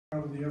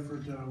Proud of the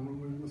effort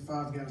with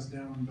 5 guys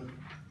down, but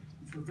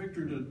for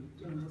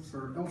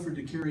for Elfrid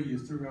to carry you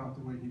throughout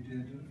the way he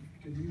did,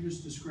 can you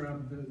just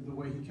describe the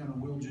way he kind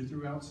of willed you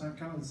throughout,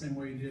 kind of the same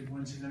way he did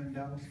Wednesday night in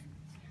Dallas?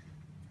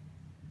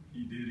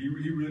 He did.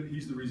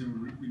 He's the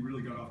reason we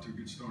really got off to a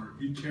good start.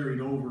 He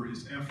carried over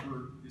his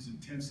effort, his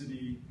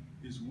intensity,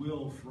 his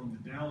will from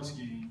the Dallas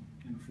game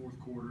in the fourth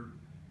quarter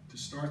to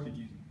start the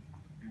game.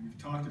 And we've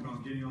talked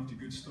about getting off to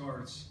good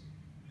starts,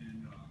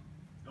 and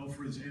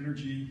Elfrid's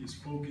energy, his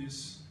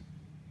focus,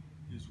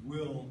 his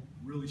will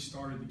really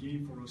started the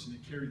game for us, and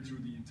it carried through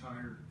the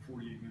entire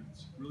 48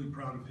 minutes. Really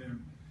proud of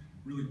him,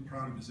 really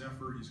proud of his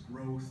effort, his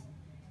growth,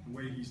 the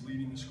way he's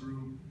leading this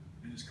group,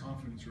 and his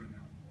confidence right now.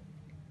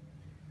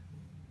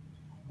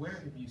 Where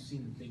have you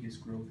seen the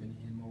biggest growth in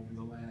him over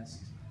the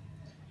last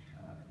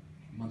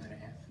month and a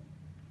half?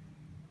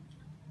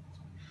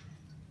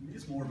 I mean,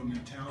 it's more of a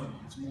mentality.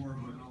 It's more of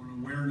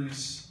an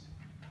awareness,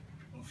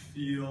 a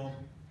feel,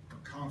 a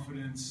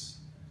confidence,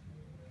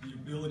 the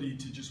ability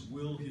to just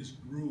will his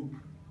group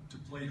to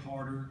play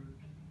harder,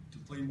 to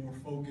play more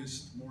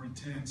focused, more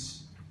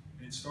intense,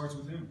 and it starts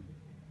with him.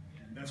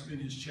 And that's been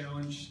his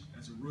challenge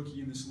as a rookie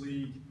in this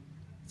league.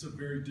 It's a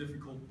very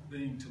difficult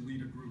thing to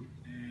lead a group,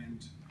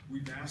 and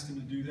we've asked him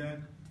to do that,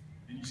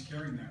 and he's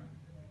carrying that.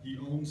 He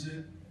owns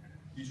it,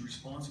 he's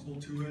responsible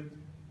to it,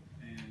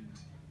 and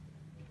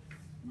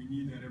we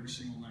need that every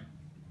single night.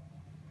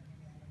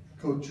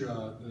 Coach,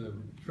 the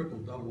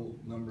triple-double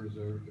numbers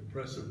are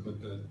impressive,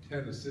 but the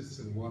 10 assists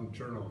and 1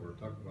 turnover,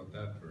 talk about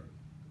that for us.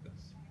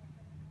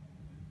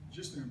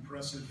 Just an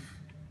impressive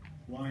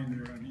line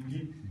there. I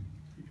mean,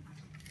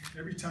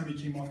 every time he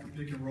came off the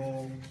pick and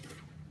roll,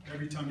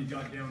 every time he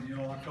got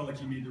downhill, I felt like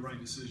he made the right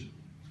decision.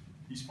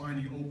 He's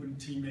finding open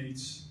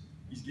teammates,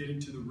 he's getting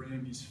to the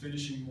rim, he's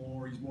finishing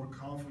more, he's more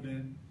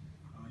confident,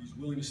 he's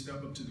willing to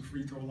step up to the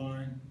free throw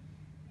line.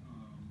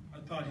 I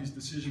thought his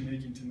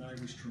decision-making tonight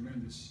was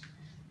tremendous,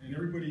 and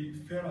everybody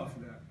fed off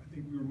of that. I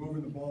think we were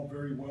moving the ball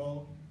very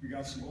well. We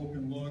got some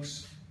open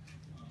looks,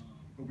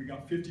 but we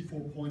got 54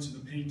 points in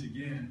the paint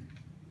again,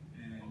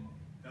 and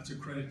that's a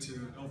credit to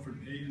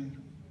Elfrid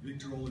Payton,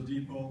 Victor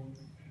Oladipo,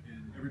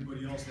 and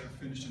everybody else that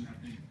finished in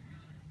that game.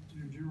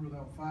 Dude, you're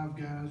without 5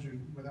 guys, you're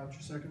without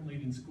your second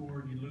leading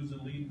scorer, you lose the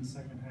lead in the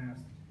second half.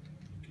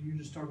 Can you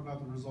just talk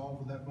about the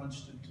resolve of that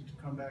bunch to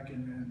come back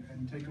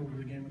and take over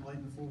the game late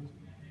in the fourth?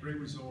 Great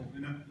resolve.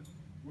 And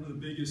one of the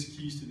biggest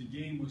keys to the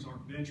game was our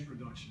bench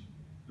production.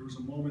 There was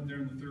a moment there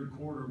in the third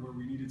quarter where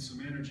we needed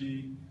some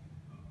energy,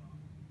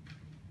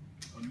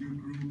 a new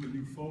group, a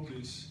new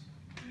focus,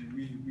 and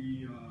we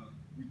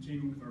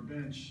came in with our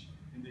bench,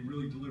 and they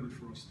really delivered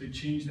for us. They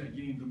changed that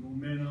game, the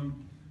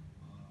momentum,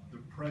 the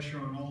pressure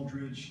on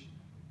Aldridge,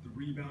 the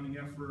rebounding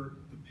effort,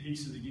 the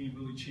pace of the game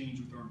really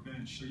changed with our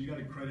bench. So you got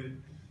to credit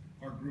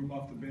our group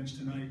off the bench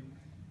tonight.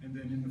 And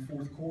then in the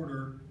fourth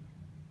quarter,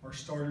 our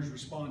starters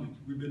responded.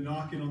 We've been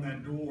knocking on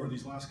that door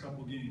these last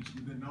couple of games.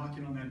 We've been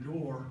knocking on that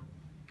door,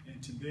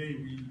 and today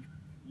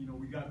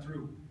we got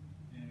through.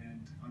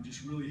 And I'm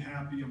just really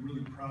happy. I'm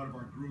really proud of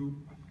our group.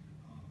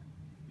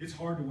 It's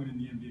hard to win in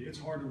the NBA. It's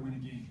hard to win a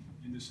game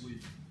in this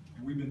league.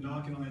 And we've been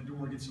knocking on that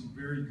door against some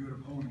very good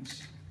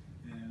opponents.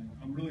 And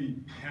I'm really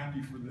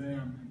happy for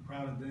them and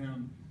proud of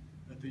them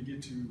that they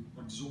get to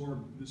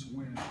absorb this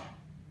win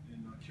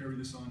and carry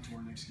this on to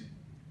our next game.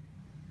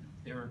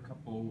 There are a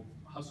couple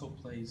hustle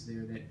plays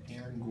there that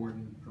Aaron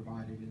Gordon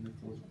provided in the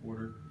fourth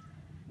quarter.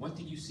 What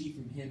did you see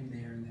from him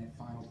there in that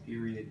final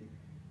period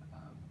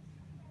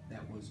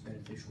that was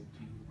beneficial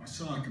to you? I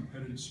saw a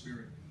competitive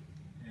spirit,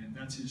 and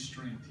that's his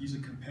strength. He's a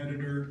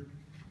competitor.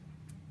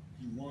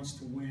 He wants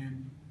to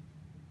win.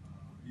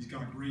 He's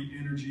got great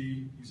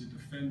energy. He's a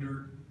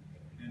defender,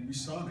 and we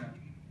saw that.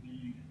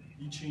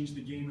 He changed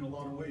the game in a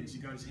lot of ways. He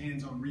got his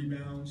hands on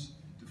rebounds,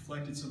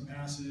 deflected some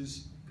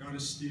passes, got a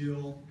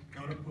steal,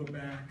 got a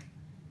putback.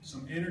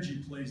 Some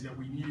energy plays that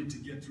we needed to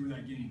get through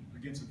that game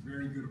against a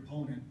very good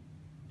opponent.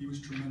 He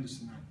was tremendous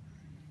tonight.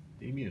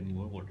 Damian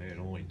Lillard had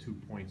only 2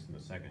 points in the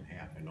second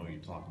half. I know you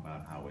talk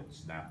about how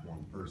it's not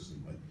one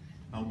person, but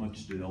how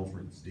much did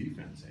Elfrid's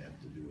defense have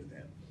to do with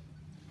that?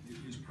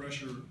 His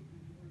pressure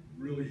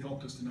really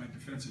helped us tonight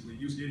defensively.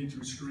 He was getting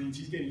through screens.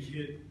 He's getting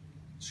hit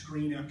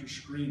screen after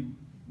screen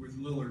with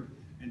Lillard,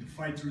 and to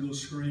fight through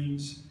those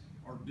screens,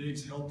 our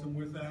bigs helped him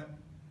with that.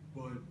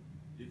 But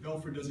if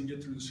Elfrid doesn't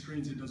get through the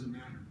screens, it doesn't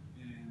matter.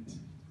 And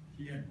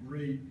he had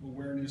great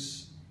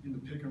awareness in the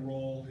pick and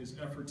roll, his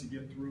effort to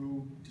get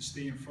through, to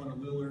stay in front of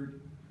Lillard,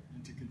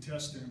 and to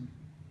contest him.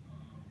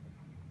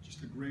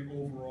 Just a great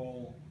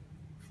overall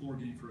floor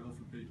game for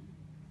Elfrid Payton.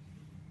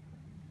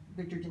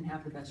 Victor didn't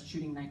have the best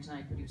shooting night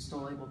tonight, but he was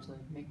still able to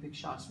make big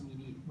shots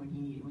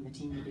when the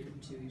team needed him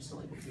to. He was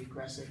still able to be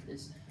aggressive.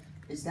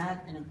 Is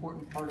that an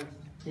important part of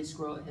his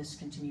growth, his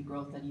continued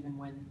growth, that even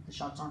when the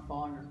shots aren't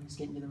falling or he's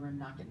getting to the rim,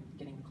 not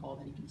getting the call,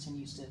 that he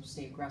continues to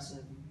stay aggressive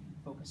and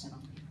focus in on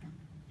it?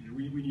 Yeah,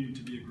 we needed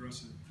to be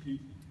aggressive.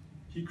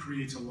 He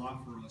creates a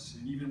lot for us,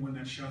 and even when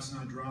that shot's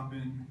not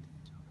dropping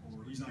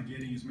or he's not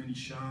getting as many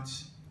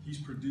shots, he's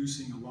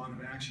producing a lot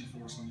of action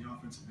for us on the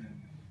offensive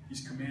end.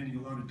 He's commanding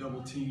a lot of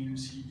double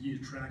teams. He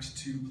attracts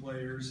 2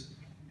 players,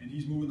 and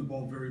he's moving the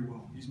ball very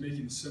well. He's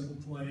making a simple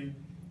play.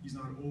 He's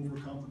not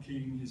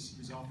overcomplicating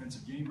his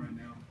offensive game right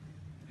now,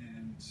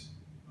 and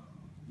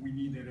we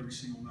need that every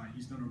single night.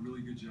 He's done a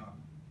really good job.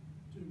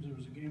 James, there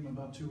was a game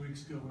about 2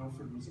 weeks ago,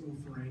 Elfrid was 0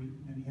 for 8,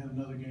 and he had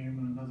another game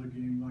and another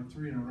game, like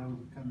 3 in a row,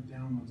 kind of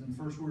down ones. And the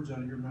first words out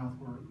of your mouth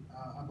were,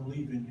 I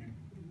believe in you.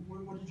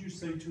 What did you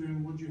say to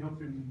him? What did you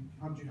help him?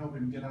 How did you help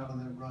him get out of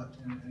that rut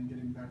and get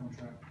him back on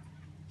track?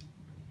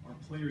 Our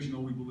players know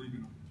we believe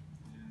in them,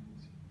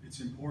 and it's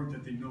important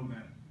that they know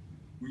that.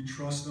 We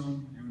trust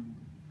them, and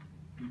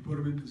we put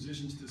them in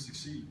positions to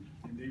succeed,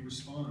 and they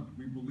respond.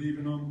 We believe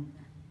in them,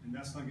 and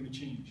that's not going to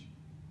change.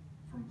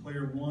 From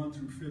player 1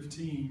 through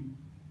 15,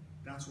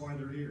 that's why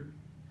they're here.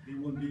 They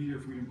wouldn't be here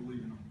if we didn't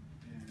believe in them.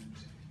 And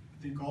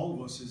I think all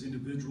of us as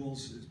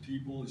individuals, as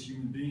people, as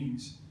human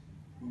beings,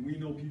 when we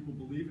know people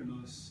believe in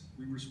us,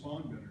 we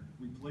respond better,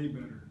 we play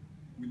better,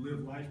 we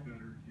live life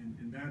better,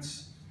 and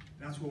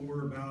that's what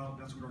we're about,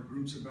 that's what our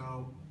group's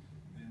about,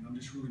 and I'm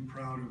just really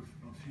proud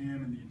of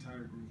him and the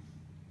entire group.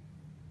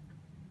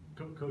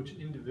 Coach,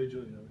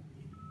 individually,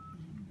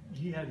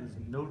 he had us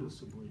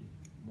noticeably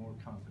more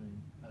confident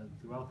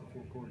throughout the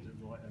 4 quarters.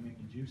 I mean,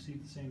 did you see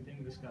the same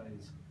thing? This guy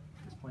is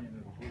playing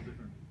at a whole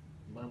different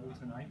level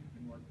tonight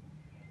than what?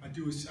 I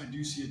do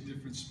see a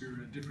different spirit,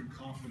 a different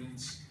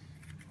confidence,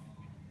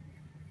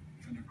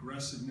 an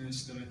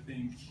aggressiveness that I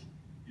think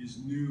is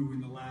new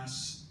in the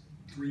last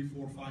 3,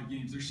 4, 5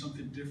 games. There's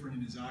something different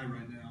in his eye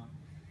right now,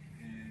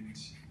 and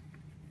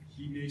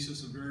he makes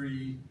us a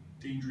very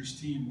dangerous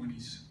team when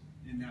he's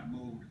in that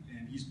mode,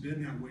 and he's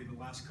been that way the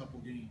last couple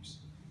games.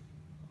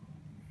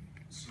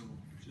 So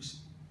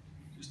just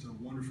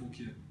a wonderful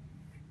kid.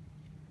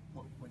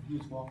 When he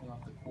was walking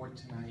off the court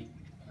tonight,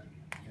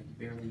 he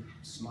barely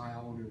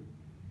smiled or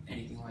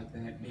anything like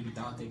that. Maybe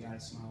Dante got a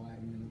smile at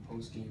him in the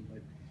post game,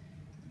 but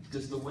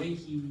does the way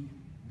he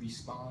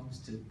responds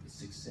to the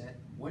success,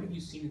 what have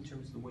you seen in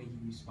terms of the way he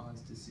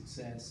responds to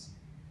success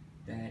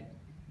that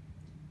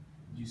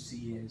you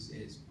see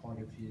as part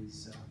of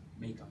his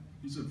makeup?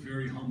 He's a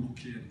very humble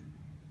kid,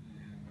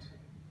 and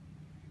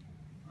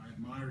I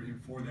admire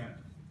him for that.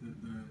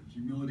 The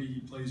humility he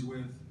plays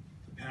with,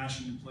 the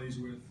passion he plays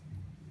with,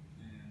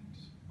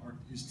 and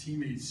his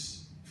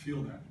teammates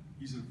feel that.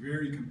 He's a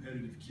very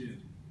competitive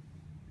kid,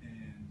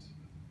 and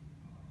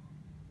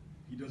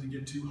he doesn't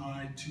get too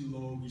high, too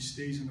low. He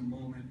stays in the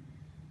moment,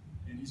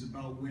 and he's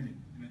about winning.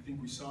 And I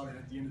think we saw that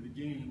at the end of the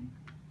game.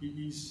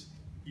 He's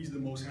the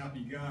most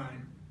happy guy,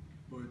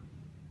 but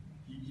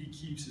he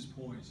keeps his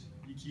poise.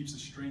 He keeps the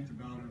strength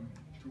about him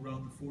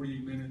throughout the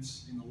 48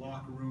 minutes in the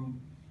locker room,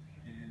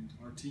 and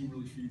our team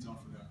really feeds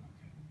off of that.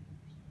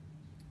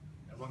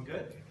 Everyone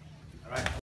good? All right.